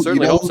 I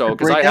certainly hope so,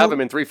 because I have him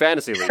in 3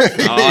 fantasy leagues.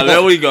 Oh,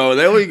 there we go.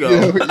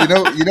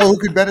 You know who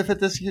could benefit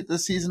this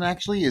season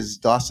actually is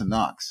Dawson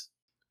Knox.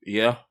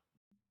 Yeah.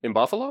 In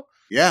Buffalo?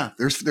 Yeah,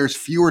 there's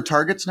fewer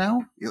targets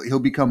now. He'll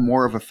become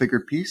more of a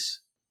figured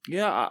piece.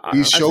 Yeah,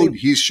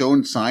 he's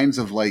shown signs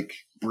of like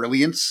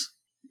brilliance,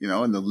 in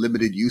the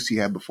limited use he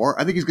had before.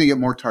 I think he's going to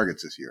get more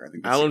targets this year. I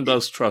think Allen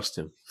does trust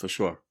him for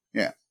sure.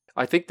 Yeah,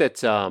 I think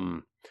that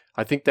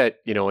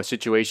a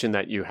situation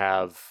that you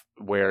have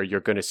where you're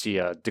going to see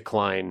a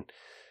decline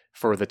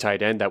for the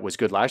tight end that was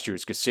good last year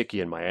is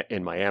Gesicki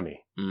in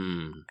Miami.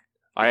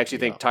 I actually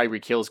think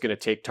Tyreek Hill is going to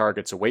take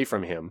targets away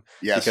from him.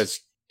 Yes. Because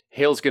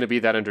Hill's going to be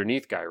that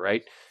underneath guy,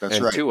 right? That's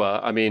right. Tua,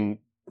 I mean,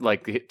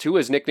 like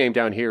Tua's nickname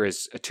down here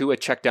is Tua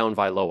check down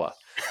Viloa.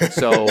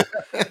 So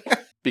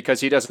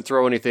because he doesn't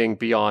throw anything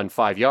beyond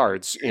 5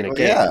 yards in a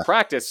game. Yeah. In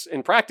practice,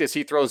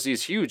 he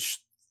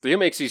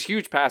makes these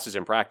huge passes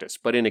in practice,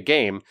 but in a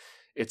game,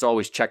 it's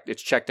always check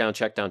down.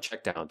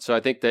 So I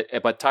think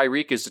but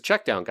Tyreek is the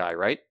check down guy,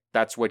 right?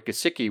 That's what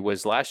Gesicki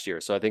was last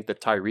year. So I think that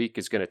Tyreek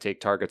is going to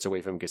take targets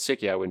away from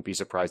Gesicki. I wouldn't be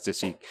surprised to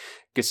see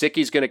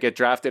Gesicki's going to get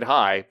drafted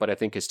high, but I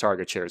think his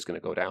target share is going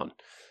to go down.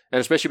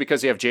 And especially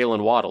because you have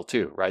Jalen Waddle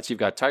too, right? So you've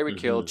got Tyreek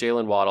Hill,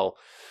 Jalen Waddle.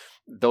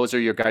 Those are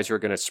your guys who are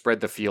going to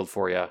spread the field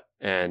for you.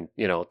 And,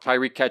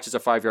 Tyreek catches a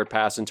 5-yard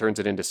pass and turns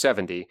it into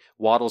 70.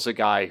 Waddle's a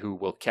guy who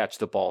will catch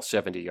the ball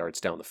 70 yards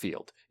down the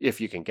field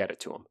if you can get it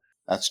to him.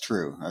 That's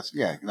true.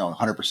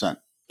 100%.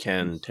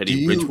 Can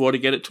Teddy Bridgewater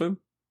get it to him?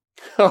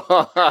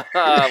 Well,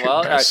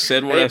 I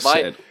said what I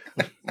said.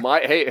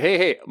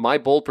 My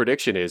bold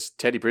prediction is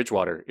Teddy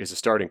Bridgewater is a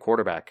starting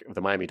quarterback of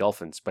the Miami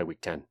Dolphins by week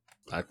 10.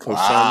 I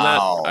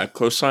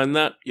co-sign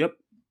that. Yep.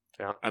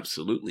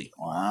 Absolutely.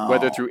 Wow.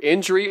 whether through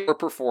injury or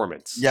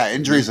performance. Yeah,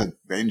 injuries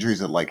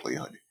a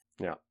likelihood.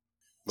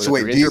 Whether So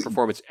wait, through do injury or you-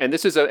 performance. And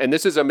this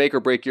is a make or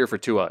break year for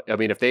Tua. I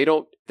mean, if they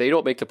don't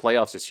make the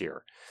playoffs this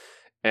year,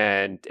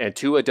 and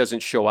Tua doesn't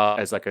show out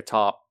as like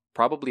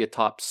probably a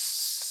top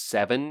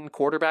 7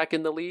 quarterback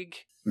in the league,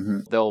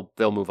 Mhm.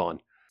 they'll move on.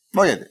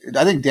 Oh yeah,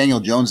 I think Daniel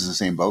Jones is the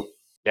same boat.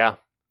 Yeah,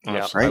 I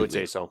Absolutely. would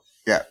say so.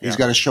 Yeah, he's Yeah.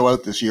 got to show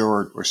out this year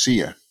or see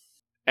ya.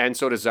 And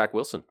so does Zach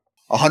Wilson.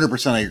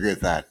 100%, I agree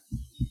with that.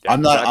 Yeah,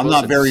 I'm Zach not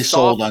Wilson, very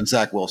sold on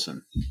Zach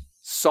Wilson.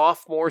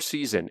 Sophomore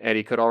season, and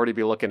he could already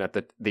be looking at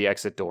the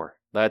exit door.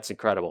 That's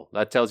incredible.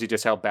 That tells you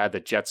just how bad the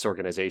Jets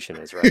organization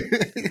is, right?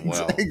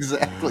 Well.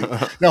 Exactly.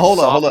 Now hold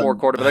on. Sophomore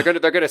quarterback.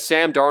 They're gonna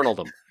Sam Darnold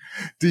him.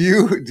 Do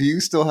you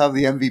still have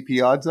the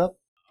MVP odds up?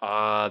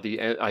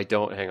 I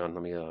don't. Hang on.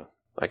 Let me.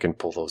 I can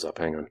pull those up.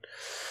 Hang on.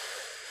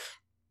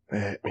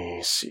 Let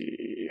me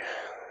see.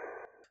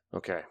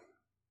 Okay.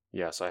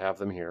 Yes, I have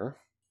them here.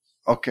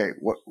 Okay,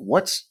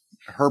 what's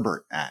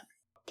Herbert at?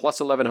 Plus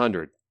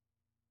 1100.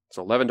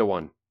 So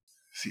 11-1.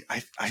 See, I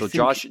So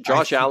think,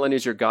 Josh Allen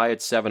is your guy at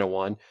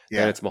 7-1.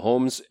 Yeah. Then it's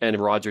Mahomes and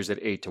Rodgers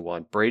at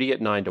 8-1. Brady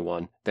at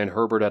 9-1. Then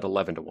Herbert at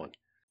 11-1.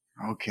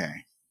 Okay.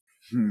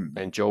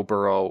 And Joe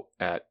Burrow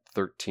at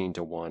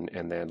 13-1.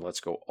 And then let's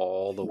go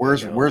all the way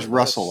Where's down Where's the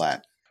Russell list.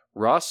 at?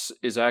 Russ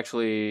is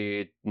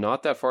actually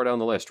not that far down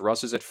the list.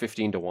 Russ is at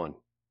 15-1.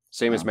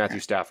 Same as Okay. Matthew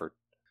Stafford.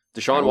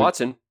 Deshaun would-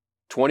 Watson,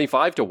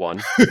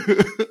 25-1.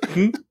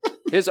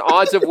 His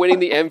odds of winning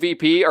the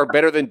MVP are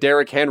better than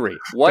Derrick Henry.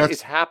 What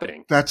is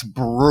happening? That's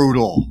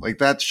brutal. Like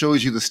that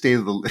shows you the state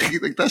of the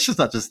league. Like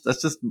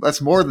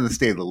that's more than the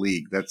state of the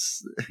league.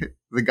 That's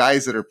the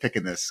guys that are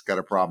picking this got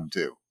a problem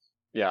too.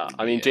 Yeah,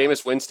 I mean, Yeah.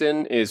 Jameis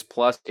Winston is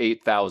plus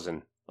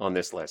 8,000 on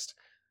this list.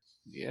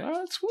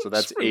 Yeah, So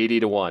that's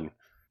 80-1.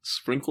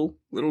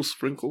 Little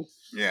sprinkle.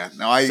 Yeah.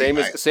 No, I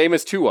Same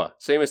as Tua.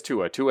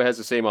 Tua has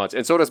the same odds,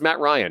 and so does Matt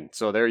Ryan.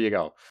 So there you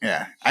go.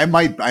 yeah. I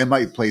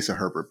might place a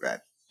Herbert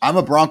bet. I'm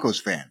a Broncos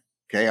fan.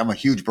 Okay, I'm a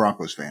huge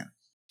Broncos fan,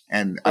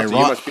 and So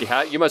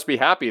you must be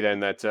happy then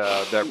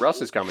that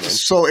Russ is coming in.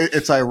 So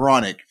it's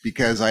ironic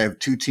because I have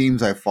two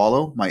teams I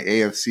follow. My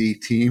AFC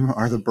team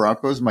are the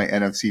Broncos. My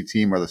NFC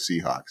team are the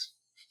Seahawks.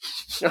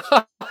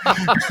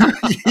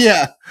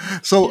 Yeah.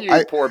 So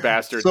You poor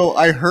bastard. So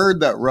I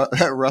heard that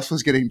Russ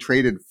was getting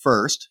traded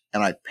first,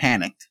 and I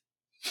panicked.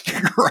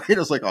 Right? I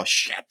was like, "Oh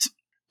shit!"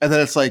 And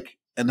then it's like,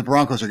 and the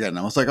Broncos are getting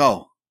him. I was like,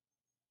 "Oh,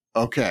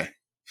 okay,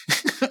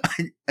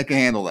 I can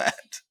handle that."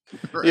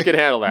 Right? You can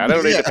handle that. I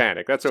don't need Yeah. to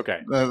panic. That's okay.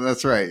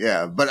 That's right.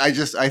 Yeah, but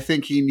I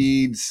think he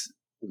needs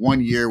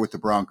 1 year with the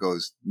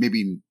Broncos.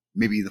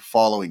 Maybe the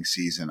following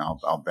season,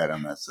 I'll bet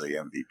him that's the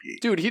MVP.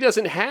 Dude, he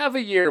doesn't have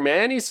a year,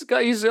 man. He's in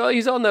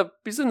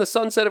the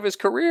sunset of his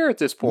career at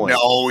this point.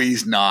 No,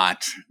 he's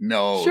not.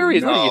 No, Sure,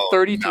 he's no, what are you,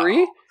 33?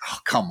 no. Oh,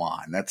 come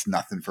on, that's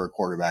nothing for a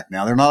quarterback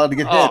now. They're not allowed to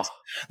get Oh. hits.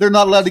 They're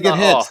not allowed to get Oh.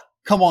 hits.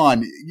 Come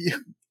on,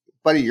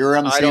 buddy. You're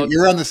on the I same. don't-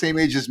 You're on the same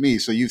age as me,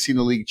 so you've seen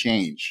the league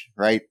change,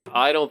 right?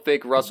 I don't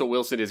think Russell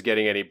Wilson is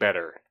getting any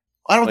better.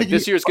 I don't Like think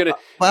this year's gonna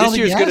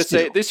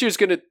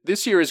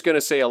this year is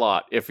gonna say a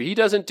lot. If he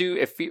doesn't do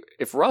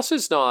if Russ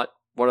is not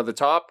one of the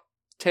top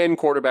 10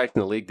 quarterbacks in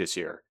the league this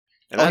year,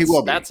 and he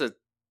will be. that's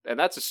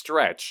a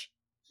stretch.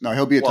 No,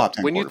 he'll be a Well, top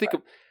 10. when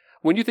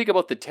you think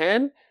about the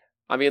 10,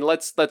 I mean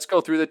let's go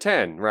through the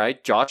 10,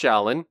 right? Josh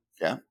Allen,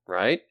 Yeah.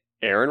 right?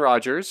 Aaron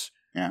Rodgers,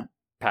 Yeah.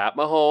 Pat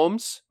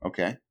Mahomes.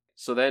 Okay.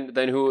 So then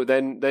who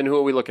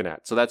are we looking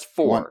at? So that's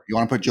 4. You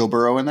want to put Joe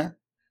Burrow in there?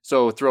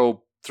 So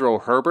throw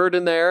Herbert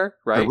in there,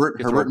 right? Herbert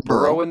You throw and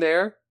Burrow Burrow. in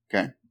there.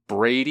 Okay.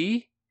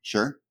 Brady,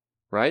 Sure.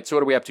 right? So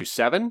what are we up to?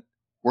 7?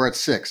 We're at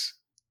 6.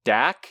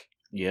 Dak,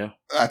 Yeah.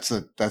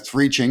 That's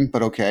reaching,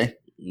 but okay.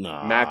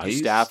 Nah. Matthew he's-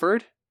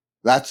 Stafford.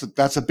 That's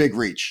a big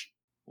reach.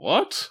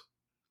 What?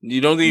 You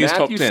don't think he's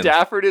top Matthew 10?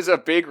 Stafford is a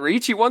big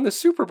reach. He won the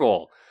Super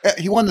Bowl.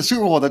 He won the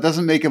Super Bowl. That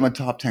doesn't make him a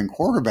top 10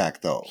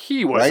 quarterback, though.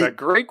 He was Right? a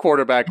great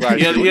quarterback last He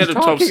year. had- What he are had you a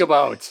top talking s-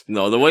 about?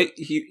 No, the way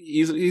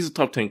he's a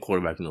top 10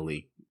 quarterback in the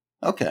league.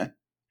 Okay.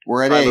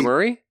 We're at Kyler 8.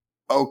 Murray,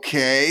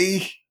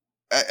 Okay.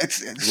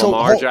 So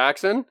Lamar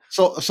Jackson.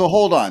 So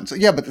hold on. So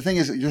yeah, but the thing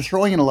is, you're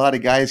throwing in a lot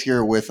of guys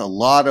here with a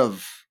lot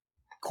of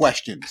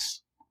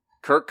questions,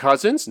 Kirk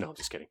Cousins. No,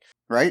 just kidding.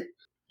 right?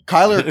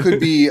 Kyler could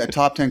be a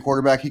top 10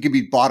 quarterback. He could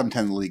be bottom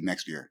 10 in the league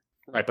next year.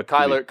 Right, but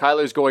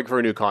Kyler's going for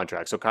a new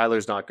contract, so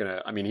Kyler's not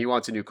gonna. I mean, he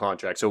wants a new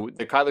contract. So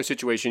the Kyler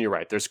situation, you're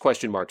right. There's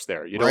question marks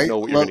there. You don't right? know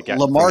what you're going to get.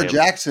 Lamar from him.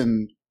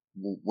 Jackson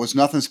was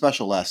nothing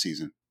special last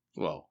season.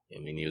 Well, I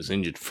mean, he was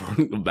injured for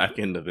the back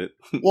end of it.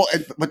 Well,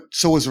 but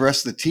so was the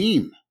rest of the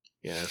team.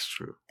 Yeah, that's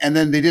true. And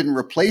then they didn't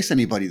replace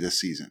anybody this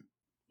season,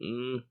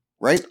 Mm,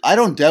 right? I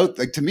don't doubt.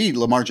 Like to me,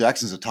 Lamar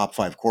Jackson's a top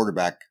 5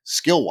 quarterback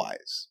skill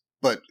wise,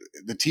 but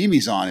the team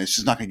he's on is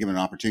just not going to give him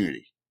an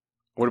opportunity.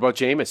 What about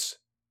Jameis,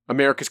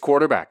 America's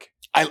quarterback?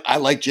 I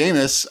like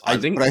Jameis,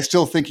 but I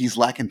still think he's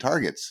lacking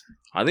targets.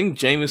 I think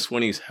Jameis,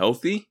 when he's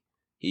healthy,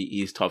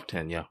 he's top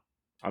 10. Yeah,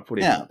 I'll put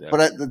it. Yeah, there.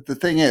 but the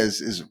thing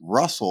is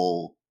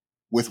Russell,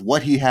 with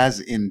what he has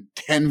in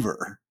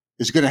Denver,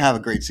 is going to have a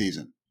great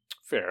season.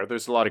 Fair.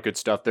 There's a lot of good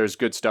stuff. There's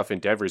good stuff in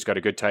Denver. He's got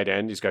a good tight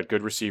end. He's got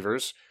good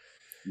receivers.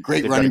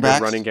 Great They've running got a backs.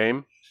 good running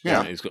game.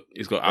 Yeah. He's got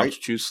Right.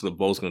 altitude, so the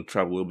ball's going to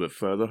travel a little bit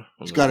further.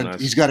 He's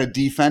got a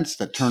defense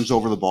that turns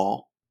over the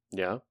ball.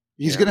 Yeah.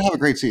 He's Yeah. going to have a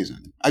great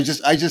season. I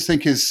just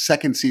think his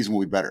second season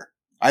will be better.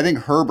 I think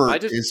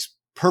Herbert is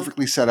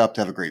perfectly set up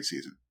to have a great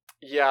season.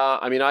 Yeah.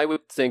 I mean, I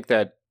would think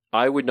that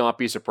I would not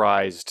be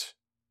surprised.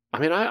 I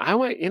mean, I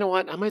might, you know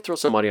what? I might throw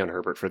some money on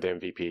Herbert for the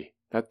MVP.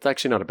 That's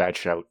actually not a bad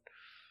shout.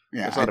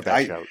 Yeah, It's not a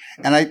bad shout.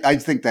 And I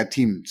think that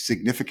team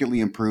significantly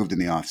improved in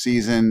the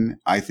offseason.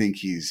 I think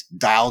he's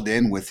dialed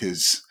in with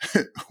his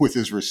with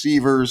his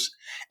receivers,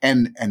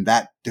 and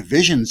that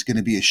division's going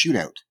to be a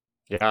shootout.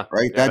 Yeah.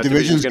 Right? Yeah, That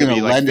division's going to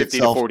be like lend 50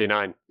 itself to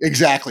 49.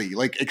 exactly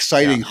like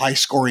exciting, high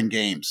scoring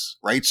games.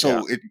 Right?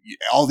 So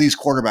all these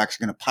quarterbacks are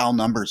going to pile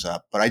numbers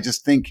up, but I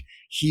just think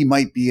he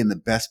might be in the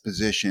best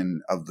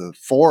position of the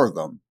four of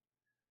them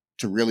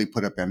to really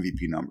put up MVP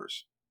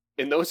numbers.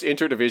 In those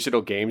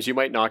interdivisional games, you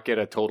might not get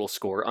a total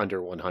score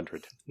under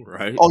 100.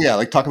 Right. Oh yeah,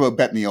 like talk about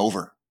betting the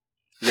over.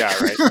 Yeah,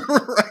 right.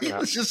 Right? Yeah.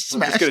 Let's just I'm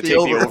smash just going to the take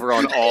over. the over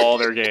on all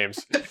their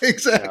games.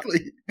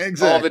 Exactly.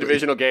 All the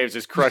divisional games,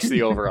 just crush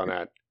the over on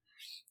that.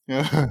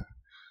 Yeah.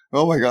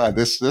 Oh my God,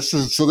 this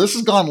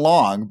has gone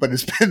long, but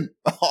it's been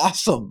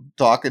awesome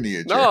talking to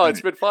you, No, Jeremy.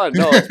 it's been fun.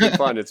 No, it's been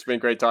fun. It's been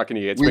great talking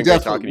to you. It's been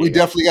great talking to we you.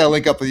 definitely got to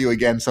link up with you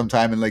again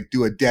sometime and like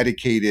do a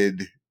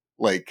dedicated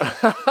like.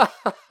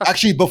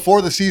 Actually,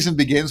 before the season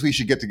begins, we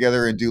should get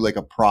together and do like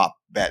a prop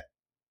bet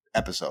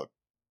episode.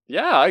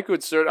 Yeah,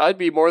 I'd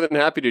be more than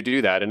happy to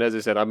do that. And as I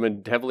said,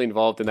 I'm heavily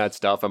involved in that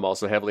stuff. I'm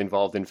also heavily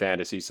involved in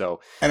fantasy. So,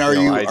 And are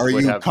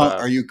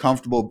you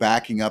comfortable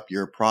backing up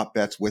your prop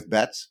bets with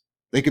bets?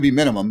 They could be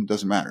minimum,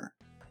 doesn't matter.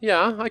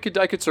 yeah, I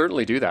could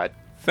certainly do that.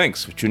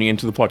 Thanks for tuning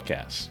into the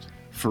podcast.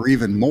 For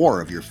even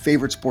more of your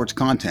favorite sports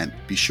content,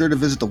 be sure to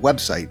visit the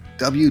website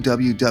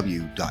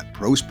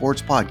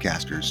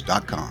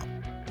www.prosportspodcasters.com.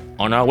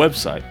 On our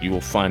website, you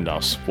will find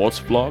our sports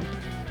blog,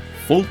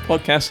 full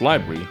podcast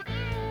library,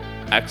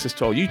 access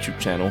to our YouTube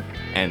channel,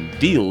 and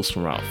deals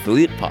from our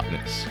affiliate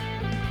partners.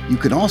 You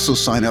can also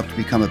sign up to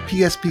become a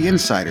PSP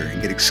Insider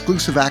and get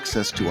exclusive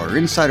access to our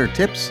insider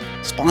tips,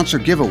 sponsor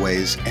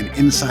giveaways, and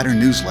insider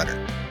newsletter,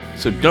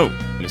 So don't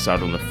miss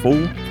out on the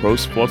full Pro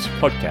Sports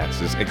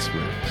Podcasters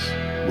experience.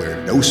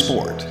 where no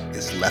sport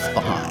is left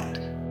behind.